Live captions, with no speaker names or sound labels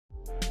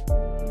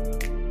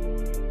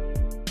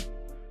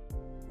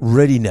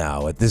Ready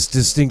now at this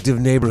distinctive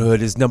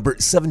neighborhood is number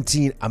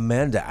 17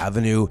 Amanda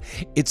Avenue.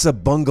 It's a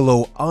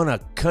bungalow on a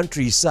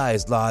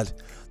country-sized lot.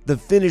 The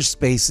finished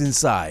space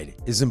inside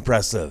is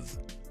impressive.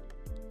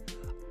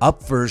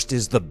 Up first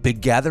is the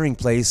big gathering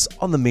place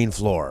on the main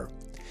floor.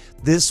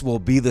 This will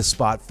be the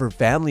spot for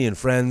family and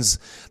friends.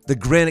 The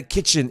granite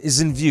kitchen is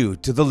in view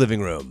to the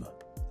living room.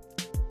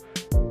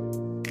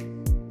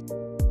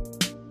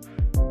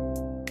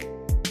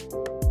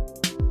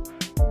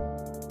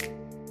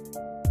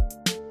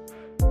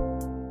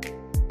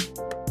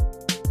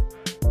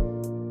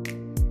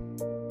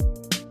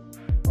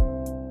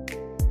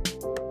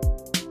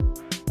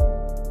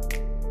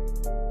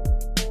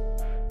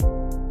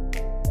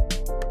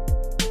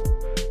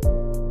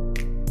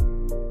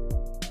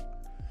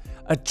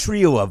 A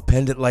trio of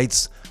pendant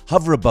lights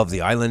hover above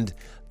the island.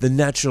 The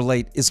natural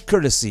light is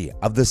courtesy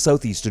of the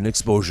southeastern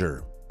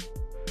exposure.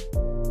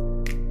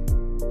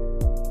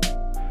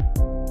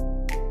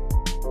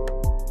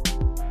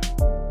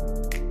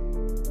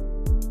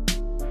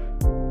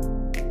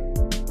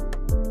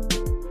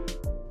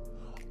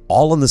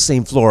 All on the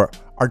same floor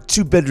are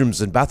 2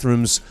 bedrooms and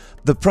bathrooms.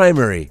 The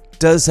primary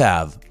does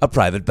have a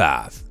private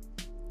bath.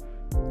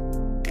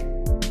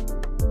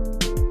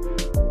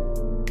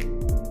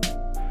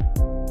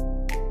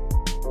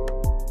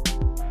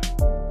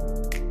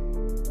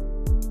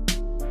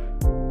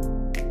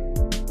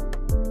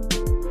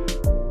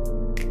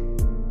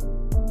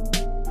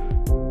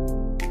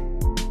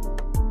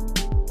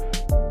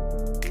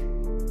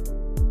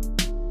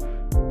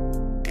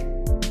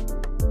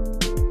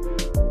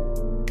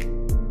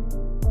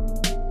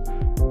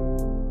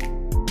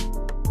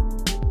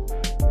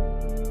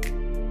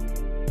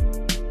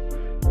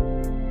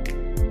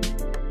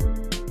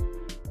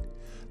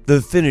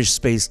 The finished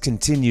space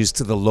continues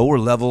to the lower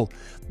level.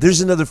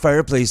 There's another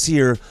fireplace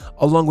here,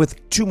 along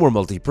with 2 more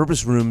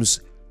multi-purpose rooms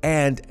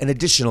and an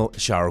additional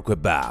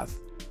shower-equipped bath.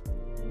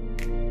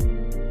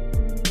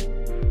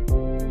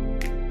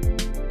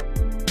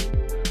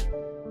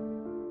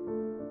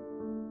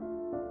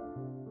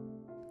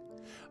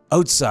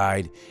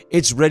 Outside,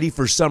 it's ready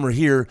for summer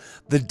here.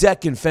 The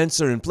deck and fence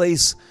are in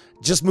place.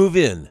 Just move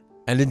in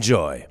and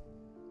enjoy.